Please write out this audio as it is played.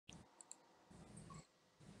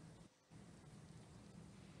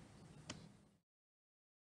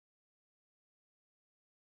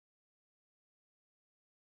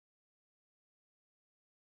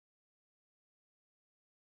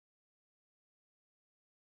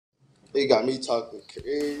They got me talking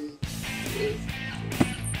crazy.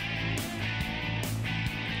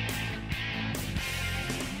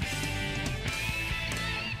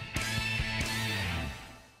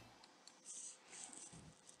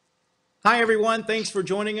 Hi, everyone. Thanks for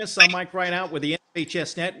joining us. I'm Mike Rideout with the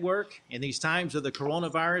FHS Network. In these times of the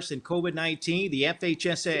coronavirus and COVID 19, the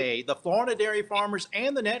FHSAA, the Florida Dairy Farmers,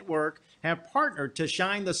 and the network have partnered to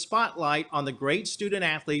shine the spotlight on the great student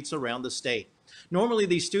athletes around the state. Normally,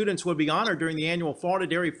 these students would be honored during the annual Florida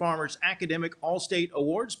Dairy Farmers Academic All-State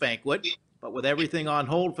Awards Banquet. But with everything on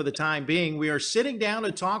hold for the time being, we are sitting down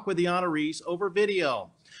to talk with the honorees over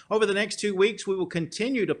video. Over the next 2 weeks, we will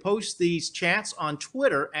continue to post these chats on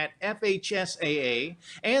Twitter at FHSAA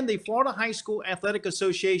and the Florida High School Athletic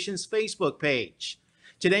Association's Facebook page.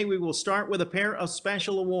 Today, we will start with a pair of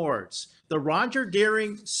special awards, the Roger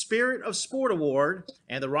Deering Spirit of Sport Award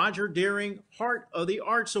and the Roger Deering Heart of the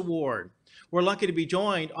Arts Award. We're lucky to be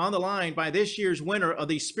joined on the line by this year's winner of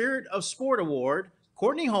the Spirit of Sport Award,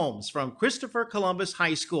 Courtney Holmes from Christopher Columbus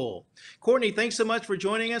High School. Courtney, thanks so much for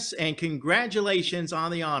joining us and congratulations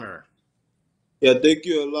on the honor. Yeah, thank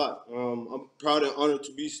you a lot. I'm proud and honored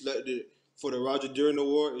to be selected for the Roger Deering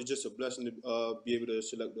Award. It's just a blessing to be able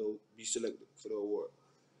to be selected for the award.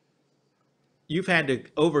 You've had to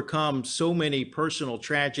overcome so many personal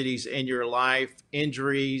tragedies in your life,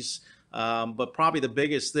 injuries, but probably the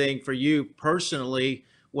biggest thing for you personally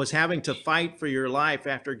was having to fight for your life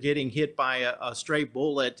after getting hit by a stray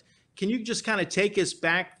bullet. Can you just kind of take us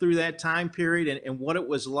back through that time period and what it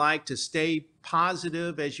was like to stay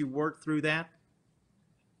positive as you worked through that?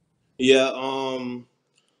 Yeah,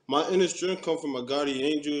 my inner strength comes from my guardian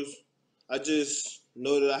angels. I just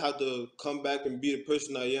know that I have to come back and be the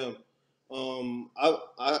person I am.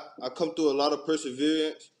 I come through a lot of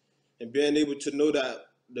perseverance and being able to know that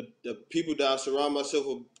the people that I surround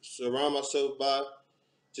myself by,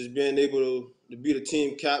 just being able to be the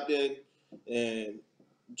team captain and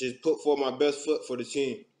just put forth my best foot for the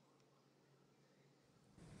team.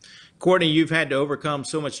 Courtney, you've had to overcome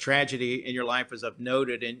so much tragedy in your life, as I've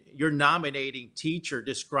noted, and your nominating teacher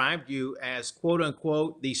described you as, quote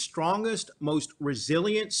unquote, the strongest, most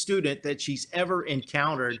resilient student that she's ever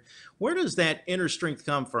encountered. Where does that inner strength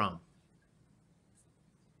come from?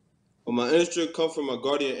 But my inner strength comes from my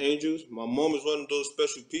guardian angels. My mom is one of those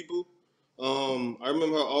special people. I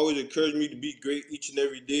remember her always encouraged me to be great each and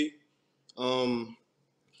every day. Um,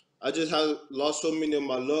 I just had lost so many of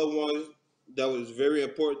my loved ones that was very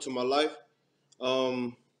important to my life.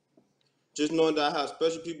 Um, just knowing that I have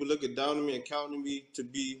special people looking down on me and counting me to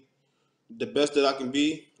be the best that I can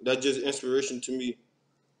be, that's just inspiration to me.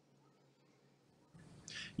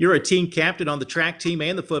 You're a team captain on the track team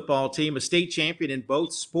and the football team, a state champion in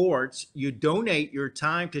both sports. You donate your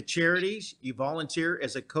time to charities. You volunteer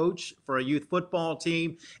as a coach for a youth football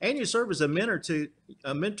team, and you serve as a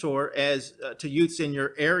mentor as to youths in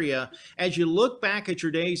your area. As you look back at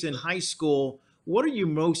your days in high school, what are you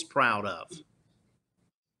most proud of?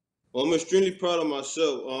 Well, I'm extremely proud of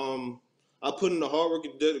myself. I put in the hard work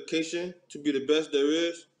and dedication to be the best there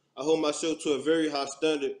is. I hold myself to a very high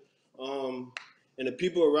standard. Um, and the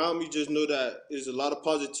people around me just know that there's a lot of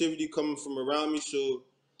positivity coming from around me. So,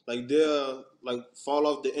 like, they're like fall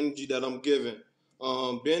off the energy that I'm giving.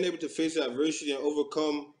 Being able to face adversity and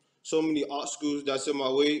overcome so many obstacles that's in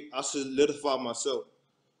my way, I solidify myself.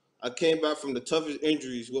 I came back from the toughest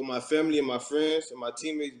injuries with my family and my friends and my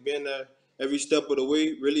teammates being there every step of the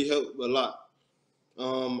way really helped a lot.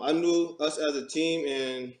 I knew us as a team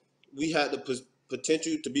and we had the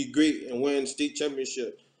potential to be great and win state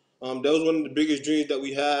championship. That was one of the biggest dreams that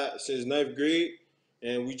we had since ninth grade,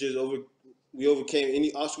 and we overcame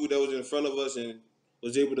any obstacle that was in front of us and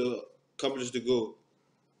was able to accomplish the goal.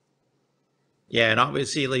 Yeah, and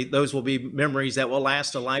obviously those will be memories that will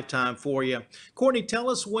last a lifetime for you. Courtney,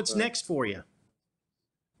 tell us what's Right. next for you.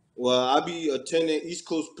 Well, I'll be attending East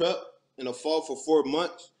Coast Prep in the fall for 4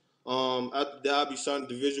 months. After that, I'll be starting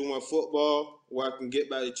Division One football, where I can get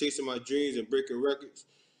back to chasing my dreams and breaking records.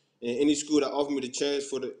 And any school that offers me the chance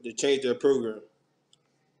to change their program.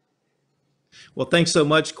 Well, thanks so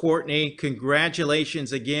much, Courtney.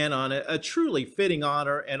 Congratulations again on a truly fitting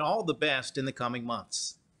honor and all the best in the coming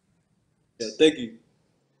months. Yeah, thank you.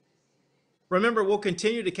 Remember, we'll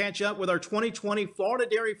continue to catch up with our 2020 Florida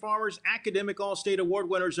Dairy Farmers Academic All-State Award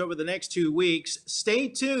winners over the next 2 weeks. Stay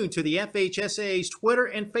tuned to the FHSA's Twitter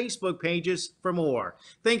and Facebook pages for more.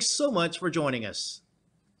 Thanks so much for joining us.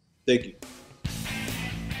 Thank you.